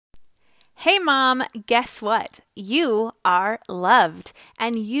Hey, Mom, guess what? You are loved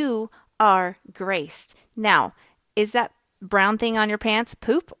and you are graced. Now, is that brown thing on your pants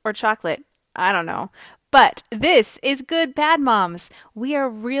poop or chocolate? I don't know. But this is Good Bad Moms. We are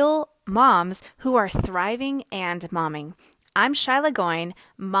real moms who are thriving and momming. I'm Shyla Goyne,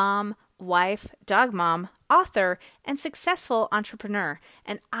 mom, wife, dog mom, author, and successful entrepreneur,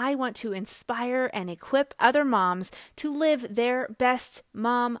 and I want to inspire and equip other moms to live their best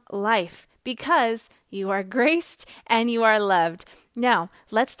mom life because you are graced and you are loved. Now,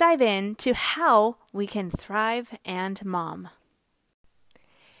 let's dive into how we can thrive and mom.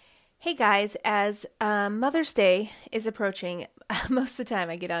 Hey guys, as Mother's Day is approaching, most of the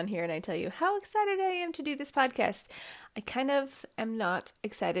time I get on here and I tell you how excited I am to do this podcast. I kind of am not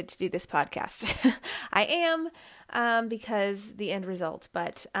excited to do this podcast. I am because the end result,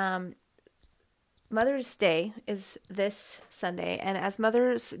 but Mother's Day is this Sunday, and as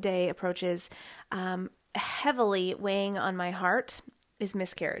Mother's Day approaches, heavily weighing on my heart is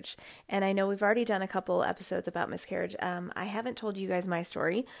miscarriage. And I know we've already done a couple episodes about miscarriage. I haven't told you guys my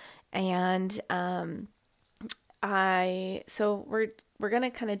story, and so we're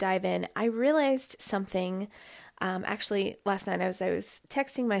gonna kind of dive in. I realized something. Actually, last night I was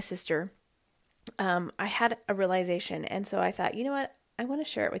texting my sister. I had a realization, and so I thought, you know what? I want to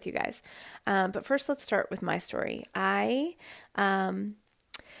share it with you guys. But first, let's start with my story. I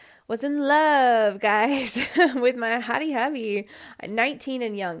was in love, guys, with my hottie hubby, 19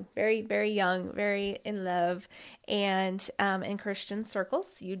 and young, very, very young, very in love. And in Christian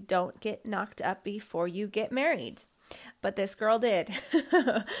circles, you don't get knocked up before you get married. But this girl did.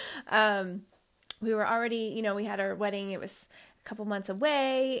 We were already, we had our wedding. It was a couple months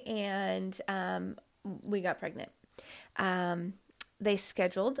away, and we got pregnant. They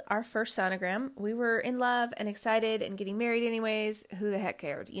scheduled our first sonogram. We were in love and excited and getting married anyways. Who the heck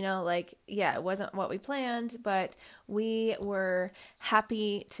cared? It wasn't what we planned, but we were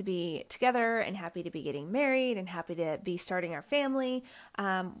happy to be together and happy to be getting married and happy to be starting our family.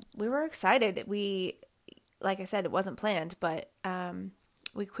 We were excited. Like I said, it wasn't planned, but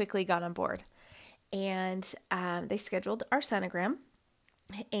we quickly got on board. And they scheduled our sonogram.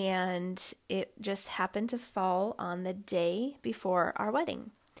 And it just happened to fall on the day before our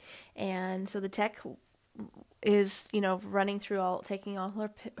wedding. And so the tech is, running through taking all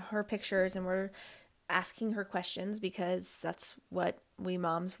her pictures, and we're asking her questions because that's what we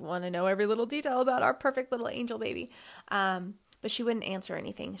moms want to know, every little detail about our perfect little angel baby. But she wouldn't answer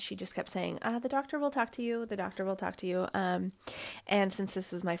anything. She just kept saying, the doctor will talk to you. The doctor will talk to you. And since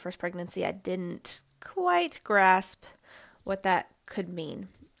this was my first pregnancy, I didn't quite grasp what that could mean.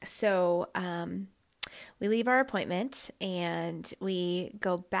 So we leave our appointment and we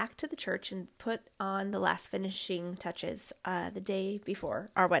go back to the church and put on the last finishing touches the day before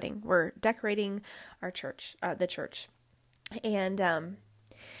our wedding. We're decorating our church, the church. And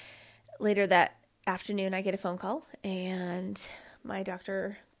later that afternoon, I get a phone call, and my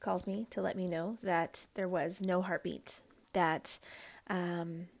doctor calls me to let me know that there was no heartbeat, that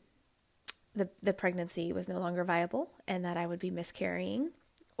the pregnancy was no longer viable, and that I would be miscarrying,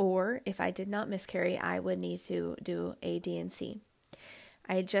 or if I did not miscarry, I would need to do a D&C.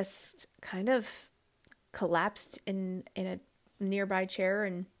 I just kind of collapsed in a nearby chair,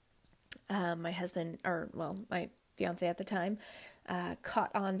 and my fiance at the time,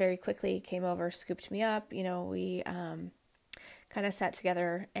 caught on very quickly, came over, scooped me up. We kind of sat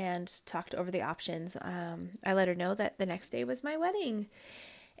together and talked over the options. I let her know that the next day was my wedding,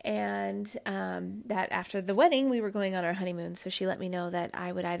 and that after the wedding, we were going on our honeymoon. So she let me know that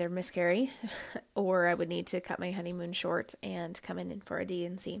I would either miscarry or I would need to cut my honeymoon short and come in for a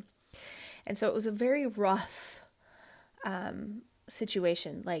D&C. And so it was a very rough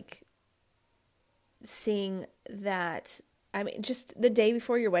situation, like seeing that. I mean, just the day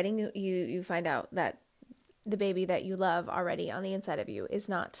before your wedding, you find out that the baby that you love already on the inside of you is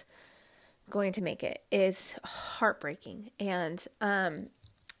not going to make it. Is heartbreaking. And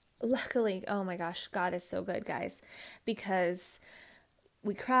luckily, oh my gosh, God is so good, guys, because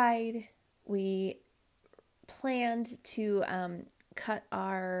we cried, we planned to cut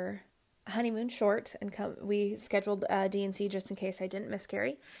our honeymoon short, and we scheduled a D&C just in case I didn't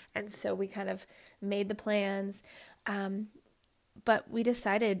miscarry, and so we kind of made the plans, but we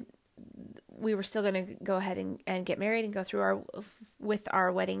decided we were still going to go ahead and get married and go through with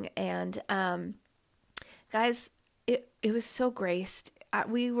our wedding, and guys, it was so graced.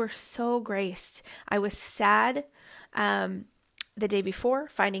 We were so graced. I was sad. the day before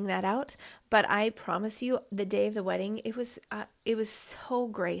finding that out, but I promise you, the day of the wedding, it was so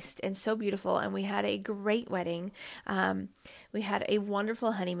graced and so beautiful, and we had a great wedding. We had a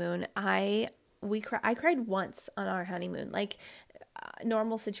wonderful honeymoon. I cried once on our honeymoon, like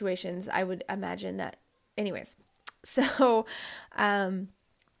normal situations. I would imagine that, anyways. So,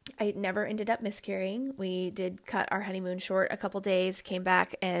 I never ended up miscarrying. We did cut our honeymoon short a couple days, came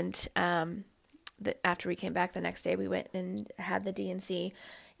back, and after we came back the next day, we went and had the D&C,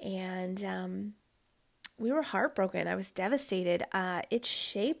 and we were heartbroken. I was devastated. I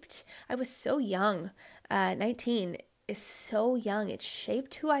was so young. 19 is so young. It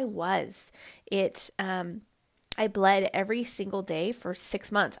shaped who I was. I bled every single day for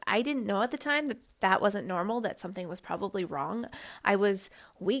 6 months. I didn't know at the time that wasn't normal, that something was probably wrong. I was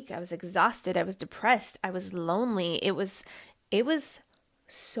weak. I was exhausted. I was depressed. I was lonely. It was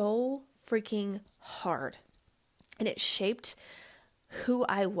so freaking hard. And it shaped who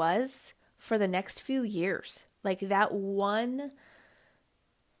I was for the next few years. Like that one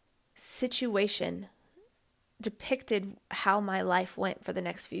situation depicted how my life went for the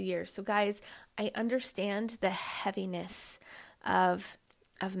next few years. So guys, I understand the heaviness of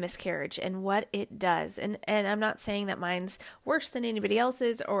miscarriage and what it does. And I'm not saying that mine's worse than anybody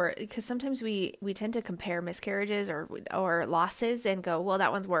else's, or because sometimes we tend to compare miscarriages or losses and go, well,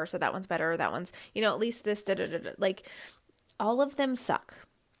 that one's worse, or that one's better, or that one's, at least this, like all of them suck.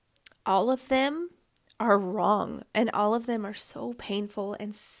 All of them are wrong, and all of them are so painful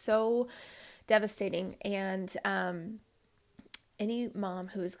and so devastating. And any mom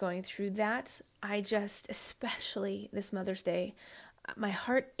who is going through that, especially this Mother's Day, my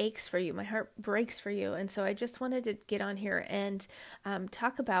heart aches for you. My heart breaks for you. And so I just wanted to get on here and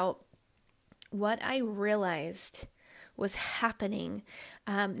talk about what I realized was happening.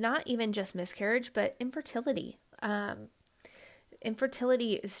 Not even just miscarriage, but infertility.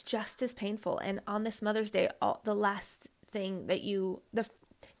 Infertility is just as painful. And on this Mother's Day,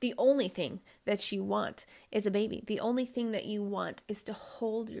 the only thing that you want is a baby. The only thing that you want is to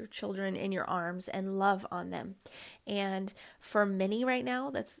hold your children in your arms and love on them. And for many right now,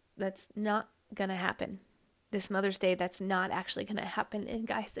 that's not going to happen. This Mother's Day, that's not actually going to happen. And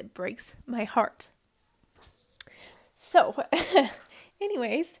guys, it breaks my heart. So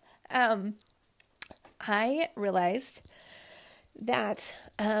anyways, I realized that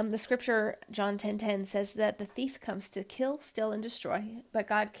the scripture, John 10:10, says that the thief comes to kill, steal, and destroy, but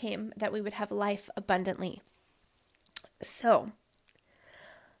God came that we would have life abundantly. So,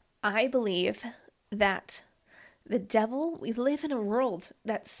 I believe that the devil, we live in a world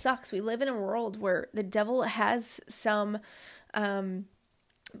that sucks. We live in a world where the devil has some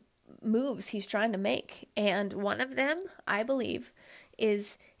moves he's trying to make. And one of them, I believe,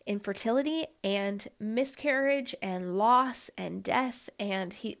 is infertility and miscarriage and loss and death.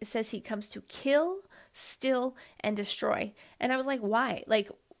 And it says he comes to kill, steal, and destroy. And I was like, why? Like,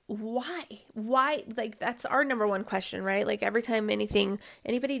 why? Like, that's our number one question, right? Like, every time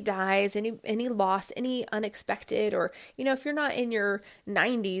anybody dies, any loss, any unexpected, or, if you're not in your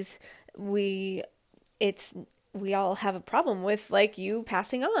 90s, we all have a problem with, like, you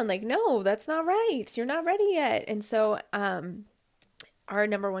passing on. Like, no, that's not right. You're not ready yet. And so, our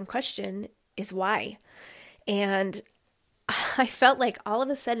number one question is why? And I felt like all of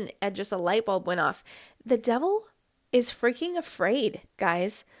a sudden just a light bulb went off. The devil is freaking afraid,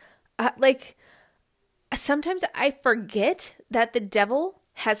 guys. Like, sometimes I forget that the devil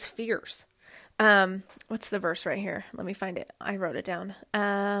has fears. What's the verse right here? Let me find it. I wrote it down.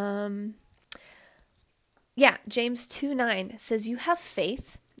 James 2:9 says, you have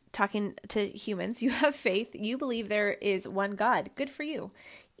faith. Talking to humans, you have faith, you believe there is one God. Good for you.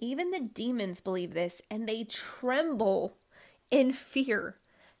 Even the demons believe this, and they tremble in fear.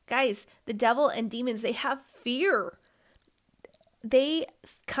 Guys, the devil and demons, they have fear. They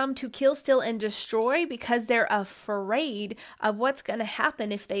come to kill, steal, and destroy because they're afraid of what's going to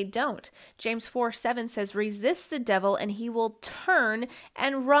happen if they don't. James 4:7 says, resist the devil and he will turn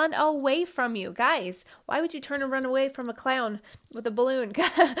and run away from you. Guys, why would you turn and run away from a clown with a balloon?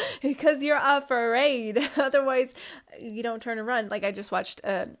 Because you're afraid. Otherwise, you don't turn and run. Like, I just watched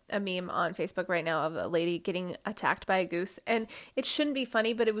a meme on Facebook right now of a lady getting attacked by a goose. And it shouldn't be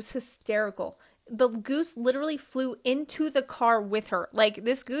funny, but it was hysterical. The goose literally flew into the car with her. Like,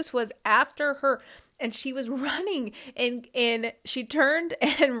 this goose was after her, and she was running, and she turned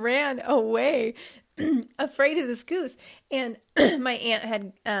and ran away, afraid of this goose. And my aunt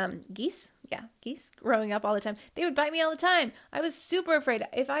had geese. Yeah, geese growing up all the time. They would bite me all the time. I was super afraid.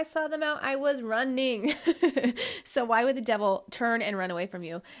 If I saw them out, I was running. So why would the devil turn and run away from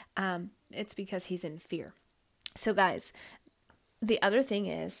you? It's because he's in fear. So guys, the other thing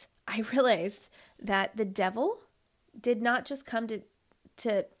is, I realized that the devil did not just come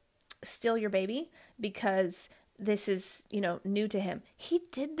to steal your baby because this is, new to him. He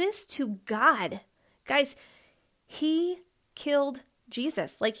did this to God. Guys, he killed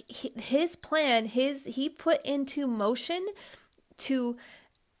Jesus. Like his plan, he put into motion to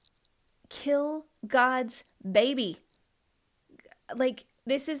kill God's baby. Like,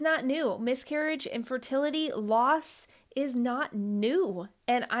 this is not new. Miscarriage, infertility, loss is not new.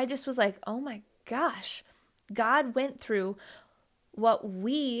 And I just was like, oh my gosh, God went through what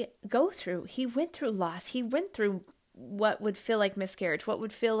we go through. He went through loss. He went through what would feel like miscarriage, what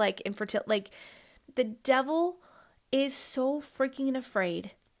would feel like infertility. Like, the devil is so freaking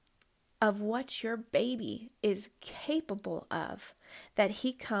afraid of what your baby is capable of that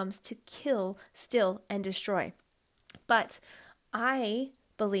he comes to kill, steal, and destroy. But I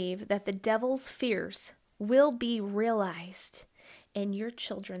believe that the devil's fears will be realized in your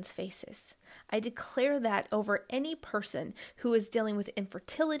children's faces. I declare that over any person who is dealing with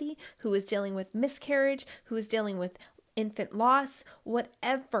infertility, who is dealing with miscarriage, who is dealing with infant loss,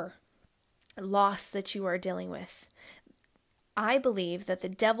 whatever loss that you are dealing with. I believe that the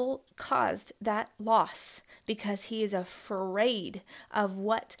devil caused that loss because he is afraid of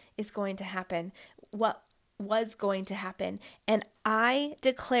what is going to happen, what was going to happen. And I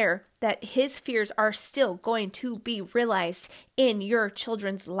declare that his fears are still going to be realized in your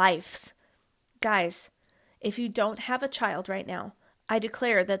children's lives. Guys, if you don't have a child right now, I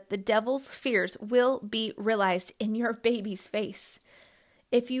declare that the devil's fears will be realized in your baby's face.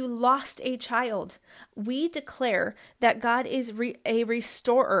 If you lost a child, we declare that God is a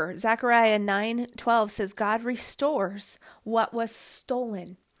restorer. Zechariah 9:12 says God restores what was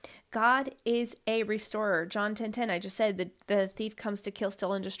stolen. God is a restorer. John 10:10, I just said the thief comes to kill,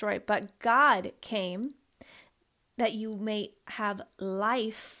 steal, and destroy. But God came that you may have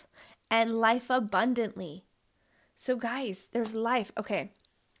life and life abundantly. So guys, there's life. Okay,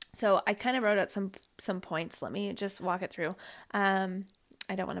 so I kind of wrote out some points. Let me just walk it through.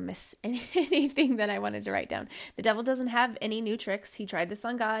 I don't want to miss anything that I wanted to write down. The devil doesn't have any new tricks. He tried this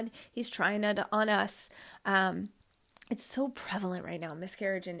on God. He's trying it on us. It's so prevalent right now.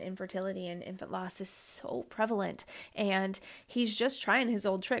 Miscarriage and infertility and infant loss is so prevalent. And he's just trying his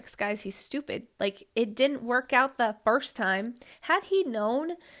old tricks. Guys, he's stupid. Like, it didn't work out the first time. Had he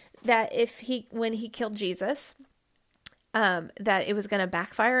known that when he killed Jesus, that it was going to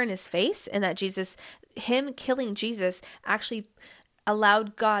backfire in his face, and that him killing Jesus actually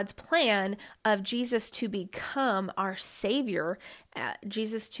allowed God's plan of Jesus to become our Savior,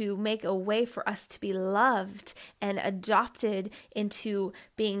 Jesus to make a way for us to be loved and adopted into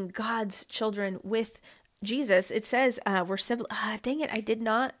being God's children with Jesus. It says we're siblings. Dang it, I did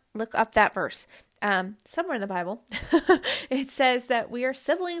not look up that verse. Somewhere in the Bible, it says that we are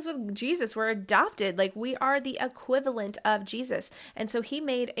siblings with Jesus. We're adopted. Like, we are the equivalent of Jesus. And so he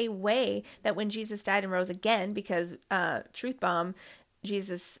made a way that when Jesus died and rose again, because truth bomb,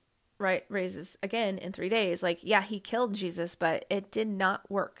 Jesus raises again in 3 days. Like, yeah, he killed Jesus, but it did not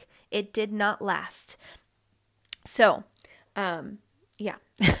work. It did not last. So, yeah.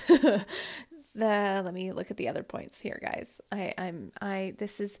 Let me look at the other points here, guys.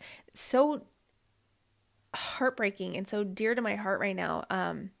 This is so heartbreaking and so dear to my heart right now.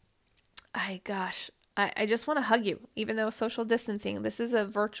 I just want to hug you, even though social distancing. This is a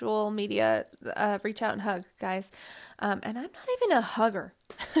virtual media, reach out and hug, guys. And I'm not even a hugger.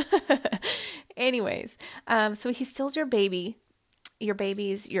 Anyways, so he steals your baby's,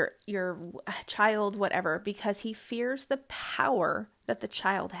 your child, whatever, because he fears the power that the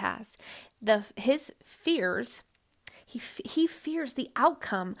child has. His fears. He fears the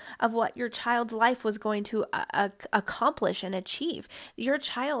outcome of what your child's life was going to accomplish and achieve. Your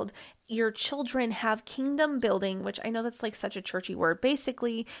children have kingdom building, which I know that's like such a churchy word.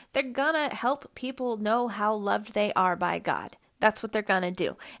 Basically, they're gonna help people know how loved they are by God. That's what they're gonna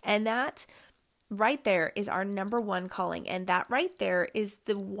do. And that right there is our number one calling. And that right there is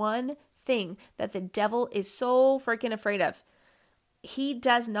the one thing that the devil is so freaking afraid of. He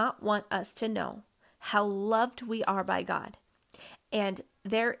does not want us to know how loved we are by God. And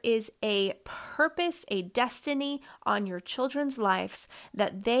there is a purpose, a destiny on your children's lives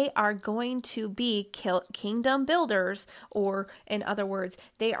that they are going to be kingdom builders, or in other words,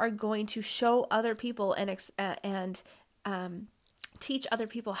 they are going to show other people and teach other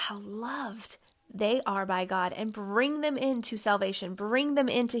people how loved they are by God, and bring them into salvation, bring them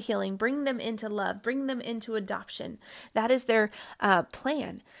into healing, bring them into love, bring them into adoption. That is their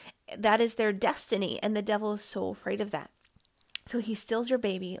plan. That is their destiny, and the devil is so afraid of that. So he steals your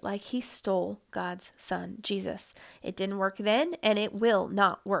baby like he stole God's son, Jesus. It didn't work then, and it will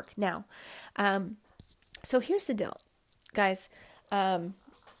not work now. So here's the deal, guys. There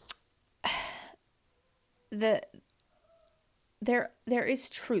is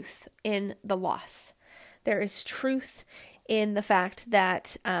truth in the loss. There is truth in the fact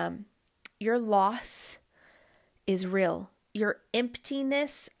that your loss is real. Your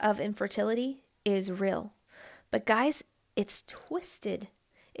emptiness of infertility is real. But guys, it's twisted.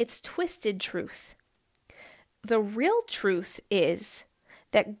 It's twisted truth. The real truth is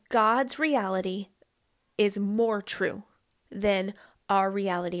that God's reality is more true than our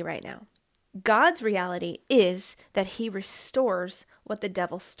reality right now. God's reality is that he restores what the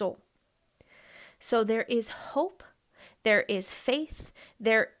devil stole. So there is hope, there is faith,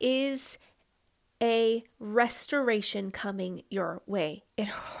 there is a restoration coming your way. It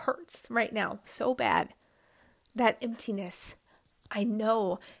hurts right now so bad. That emptiness, I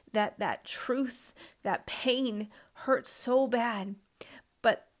know that truth, that pain hurts so bad.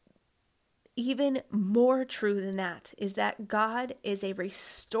 But even more true than that is that God is a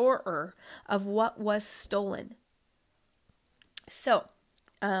restorer of what was stolen. So,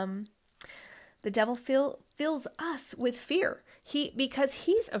 the devil fills us with fear. Because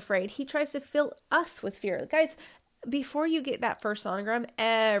he's afraid, he tries to fill us with fear. Guys, before you get that first sonogram,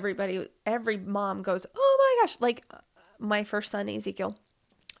 every mom goes, oh my gosh, like my first son, Ezekiel,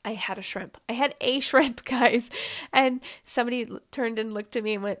 I had a shrimp, guys. And somebody turned and looked at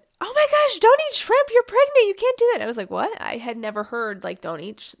me and went, oh my gosh, don't eat shrimp. You're pregnant. You can't do that. I was like, what? I had never heard like, don't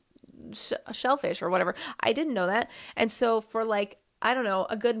eat shellfish or whatever. I didn't know that. And so for like, I don't know,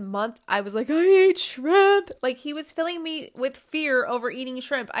 a good month, I was like, I ate shrimp. Like he was filling me with fear over eating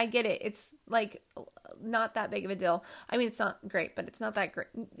shrimp. I get it. It's like not that big of a deal. I mean, it's not great, but it's not that great.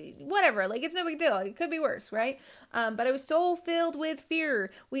 Whatever. Like it's no big deal. It could be worse, right? But I was so filled with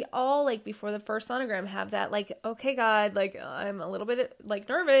fear. We all like before the first sonogram have that like, okay, God, like I'm a little bit like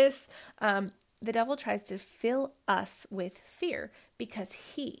nervous. The devil tries to fill us with fear because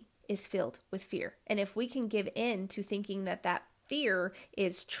he is filled with fear. And if we can give in to thinking that fear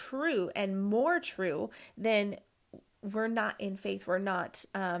is true and more true, then we're not in faith. We're not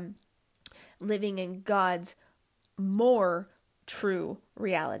living in God's more true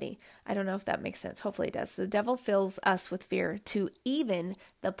reality. I don't know if that makes sense. Hopefully it does. The devil fills us with fear to even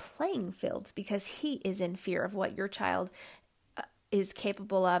the playing field because he is in fear of what your child is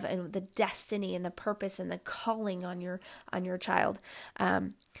capable of and the destiny and the purpose and the calling on your child.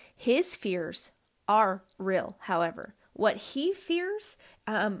 His fears are real, however. What he fears,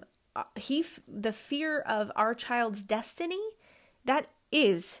 the fear of our child's destiny, that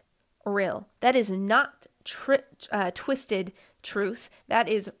is real. That is not twisted truth. That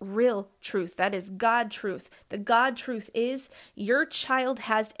is real truth. That is God truth. The God truth is your child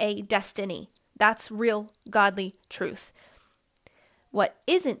has a destiny. That's real godly truth. What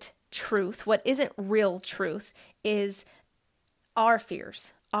isn't truth, what isn't real truth is our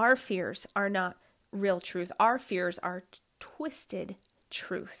fears. Our fears are not real truth. Our fears are twisted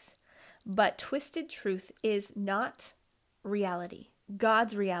truth. But twisted truth is not reality.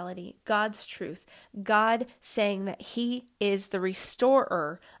 God's reality, God's truth, God saying that he is the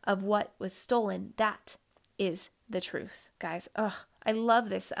restorer of what was stolen. That is the truth, guys. I love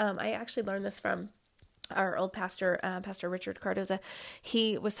this. I actually learned this from our old pastor, Pastor Richard Cardoza.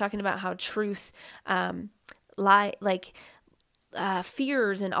 He was talking about how truth,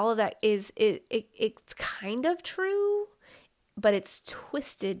 fears and all of that it's kind of true, but it's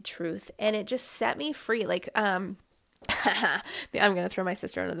twisted truth. And it just set me free. Like, I'm going to throw my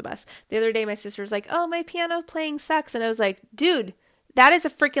sister under the bus. The other day, my sister was like, oh, my piano playing sucks. And I was like, dude, that is a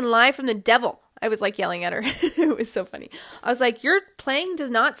freaking lie from the devil. I was like yelling at her. It was so funny. I was like, your playing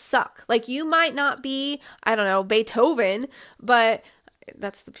does not suck. Like you might not be, I don't know, Beethoven, but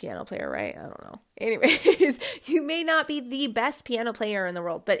that's the piano player, right? I don't know. Anyways, you may not be the best piano player in the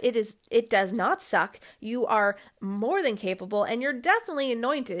world, but it does not suck. You are more than capable and you're definitely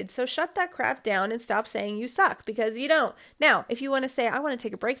anointed. So shut that crap down and stop saying you suck because you don't. Now, if you want to say, I want to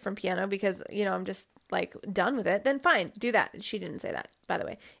take a break from piano because, I'm just like done with it, then fine, do that. She didn't say that, by the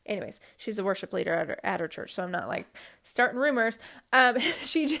way. Anyways, she's a worship leader at her church. So I'm not like starting rumors.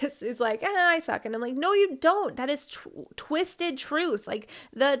 She just is like, I suck. And I'm like, no, you don't. That is twisted truth. Like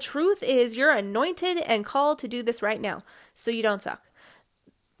the truth is you're anointed and called to do this right now. So you don't suck.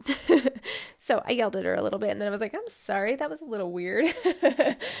 So I yelled at her a little bit and then I was like, I'm sorry, that was a little weird.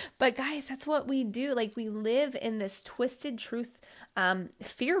 But guys, that's what we do. Like we live in this twisted truth,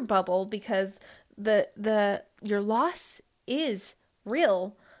 fear bubble because your loss is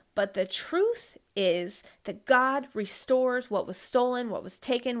real, but the truth is that God restores what was stolen, what was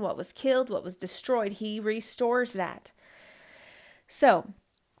taken, what was killed, what was destroyed. He restores that. So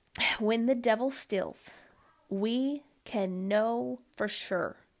when the devil steals, we can know for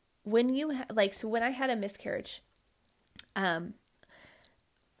sure. When you so when I had a miscarriage,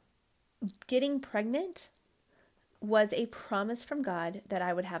 getting pregnant was a promise from God that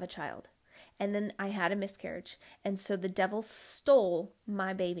I would have a child. And then I had a miscarriage. And so the devil stole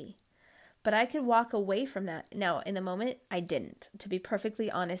my baby. But I could walk away from that. Now, in the moment, I didn't. To be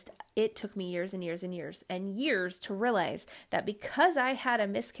perfectly honest, it took me years and years and years and years to realize that because I had a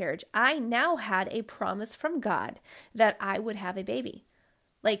miscarriage, I now had a promise from God that I would have a baby.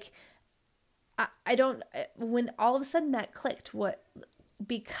 Like, when all of a sudden that clicked,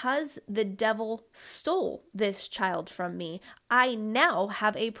 because the devil stole this child from me, I now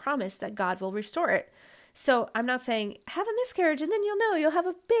have a promise that God will restore it. So I'm not saying have a miscarriage and then you'll have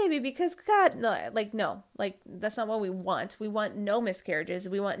a baby because God, no, that's not what we want. We want no miscarriages.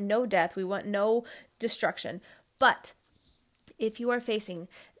 We want no death. We want no destruction. But if you are facing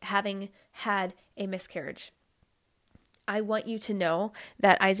having had a miscarriage, I want you to know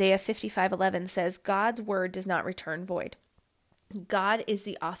that Isaiah 55:11 says, God's word does not return void. God is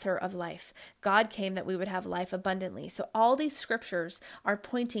the author of life. God came that we would have life abundantly. So all these scriptures are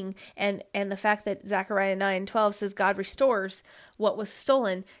pointing, and the fact that Zechariah 9:12 says God restores what was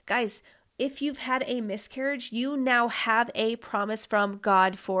stolen. Guys, if you've had a miscarriage, you now have a promise from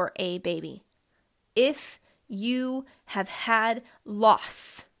God for a baby. If you have had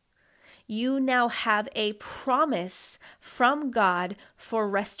loss, you now have a promise from God for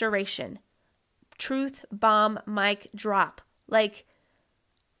restoration. Truth bomb, mic drop.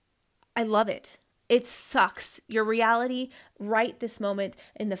 I love it. It sucks. Your reality right this moment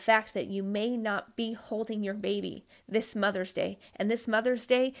in the fact that you may not be holding your baby this Mother's Day. And this Mother's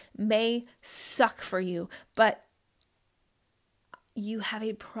Day may suck for you, but you have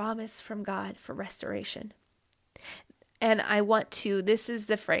a promise from God for restoration. And this is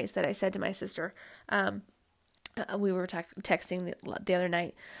the phrase that I said to my sister. We were texting the other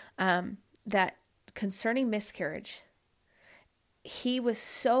night, that concerning miscarriage, he was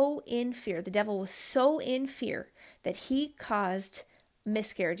so in fear, the devil was so in fear that he caused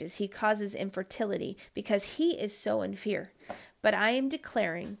miscarriages. He causes infertility because he is so in fear. But I am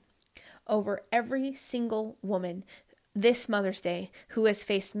declaring over every single woman this Mother's Day who has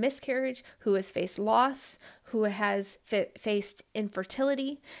faced miscarriage, who has faced loss, who has faced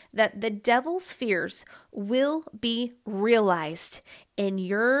infertility, that the devil's fears will be realized in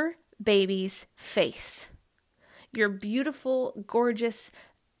your baby's face. Your beautiful, gorgeous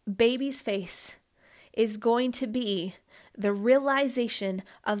baby's face is going to be the realization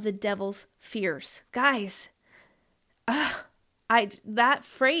of the devil's fears. Guys, that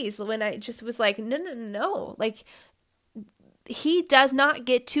phrase, when I just was like, no. He does not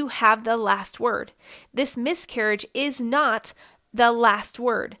get to have the last word. This miscarriage is not the last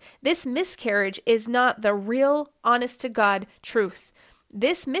word. This miscarriage is not the real, honest to God truth.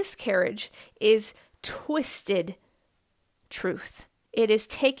 This miscarriage is twisted truth. It is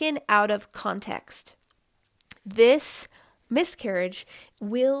taken out of context. This miscarriage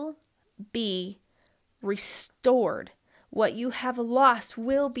will be restored. What you have lost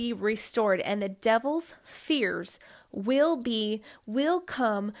will be restored, and the devil's fears will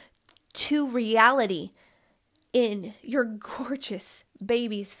come to reality in your gorgeous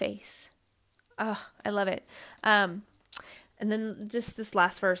baby's face. Oh, I love it. And then just this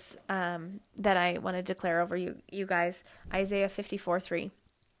last verse that I want to declare over you guys, Isaiah 54:3.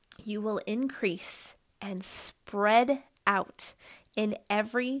 You will increase and spread out in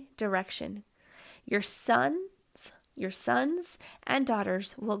every direction. Your sons and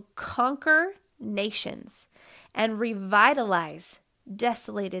daughters will conquer nations and revitalize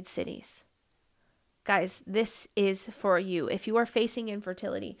desolated cities. Guys, this is for you. If you are facing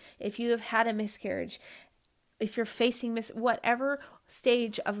infertility, if you have had a miscarriage, if you're facing whatever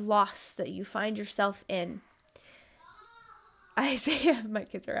stage of loss that you find yourself in, my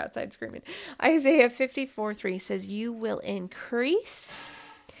kids are outside screaming. Isaiah 54:3 says, you will increase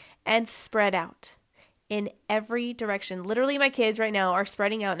and spread out in every direction. Literally, my kids right now are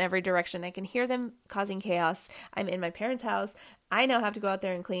spreading out in every direction. I can hear them causing chaos. I'm in my parents' house. I now have to go out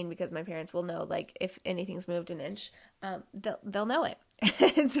there and clean because my parents will know, if anything's moved an inch, they'll know it.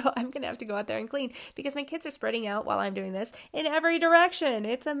 And so I'm going to have to go out there and clean because my kids are spreading out while I'm doing this in every direction.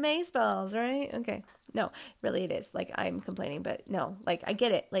 It's amazeballs, right? Okay. No, really it is. I'm complaining, but no, I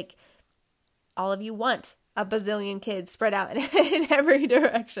get it. All of you want a bazillion kids spread out in every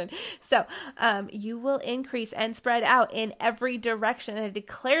direction. So you will increase and spread out in every direction. And I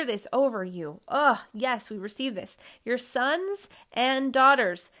declare this over you. Oh, yes, we receive this. Your sons and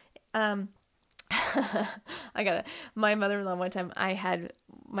daughters. My mother-in-law, one time I had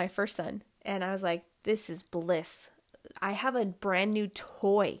my first son and I was like, this is bliss. I have a brand new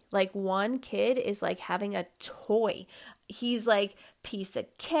toy. Like, one kid is like having a toy. He's like piece of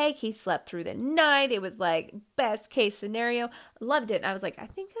cake. He slept through the night. It was like best case scenario. Loved it. I was like, I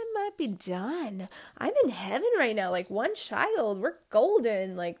think I might be done. I'm in heaven right now. Like, one child, we're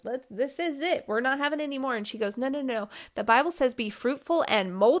golden. Like, this is it. We're not having any more. And she goes, no. The Bible says be fruitful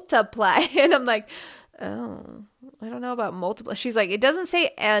and multiply. And I'm like, oh, I don't know about multiply. She's like, it doesn't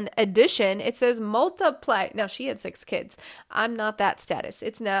say an addition. It says multiply. Now, she had 6 kids. I'm not that status.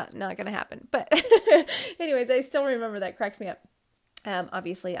 It's not going to happen. But anyways, I still remember that. Cracks me up.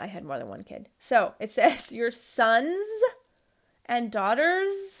 Obviously, I had more than one kid. So it says your sons and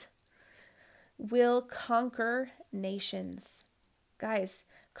daughters will conquer nations. Guys,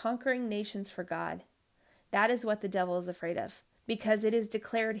 conquering nations for God. That is what the devil is afraid of. Because it is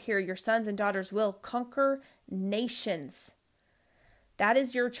declared here, your sons and daughters will conquer nations. That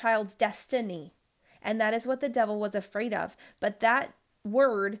is your child's destiny. And that is what the devil was afraid of. But that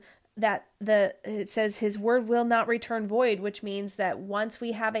word, it says his word will not return void, which means that once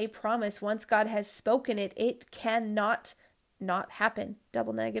we have a promise, once God has spoken it, it cannot not happen.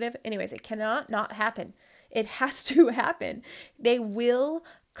 Double negative. Anyways, it cannot not happen. It has to happen. They will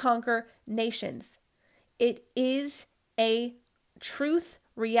conquer nations. It is a truth,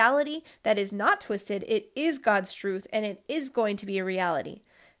 reality that is not twisted. It is God's truth, and it is going to be a reality.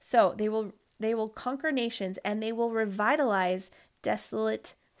 So they will conquer nations, and they will revitalize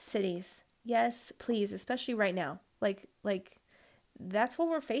desolate cities. Yes, please, especially right now. Like that's what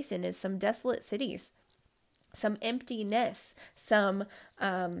we're facing, is some desolate cities, some emptiness, some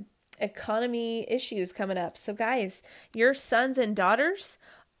economy issues coming up. So guys, your sons and daughters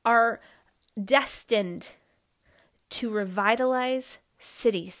are destined to revitalize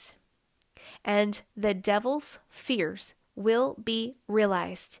cities, and the devil's fears will be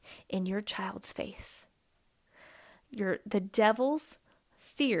realized in your child's face. The devil's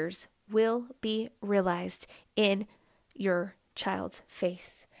fears will be realized in your child's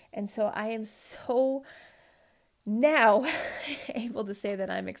face. And so I am so now able to say that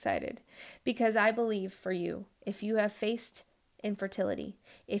I'm excited, because I believe for you, if you have faced infertility,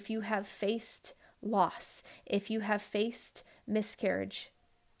 if you have faced loss, if you have faced miscarriage,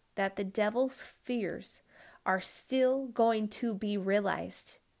 that the devil's fears are still going to be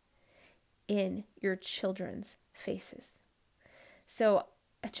realized in your children's faces. So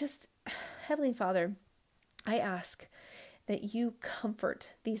Heavenly Father, I ask that you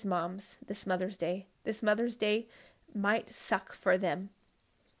comfort these moms this Mother's Day. This Mother's Day might suck for them.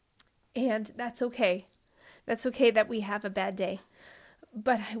 And that's okay. That's okay that we have a bad day.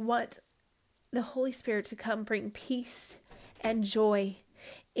 But I want the Holy Spirit to come bring peace and joy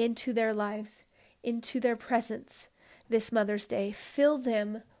into their lives, into their presence this Mother's Day. Fill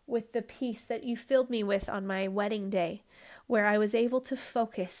them with the peace that you filled me with on my wedding day, where I was able to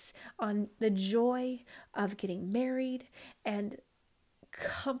focus on the joy of getting married and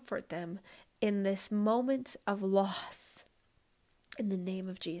comfort them in this moment of loss in the name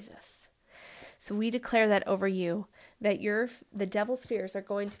of Jesus. So we declare that over you, that the devil's fears are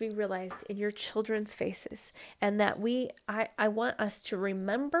going to be realized in your children's faces, and that I want us to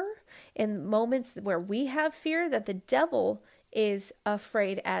remember in moments where we have fear that the devil is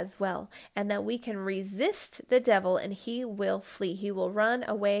afraid as well, and that we can resist the devil and he will flee. He will run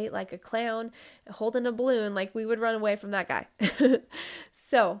away like a clown holding a balloon, like we would run away from that guy.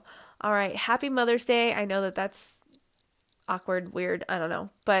 So, all right, happy Mother's Day. I know that that's awkward, weird, I don't know,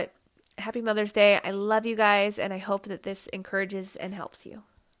 but happy Mother's Day. I love you guys, and I hope that this encourages and helps you.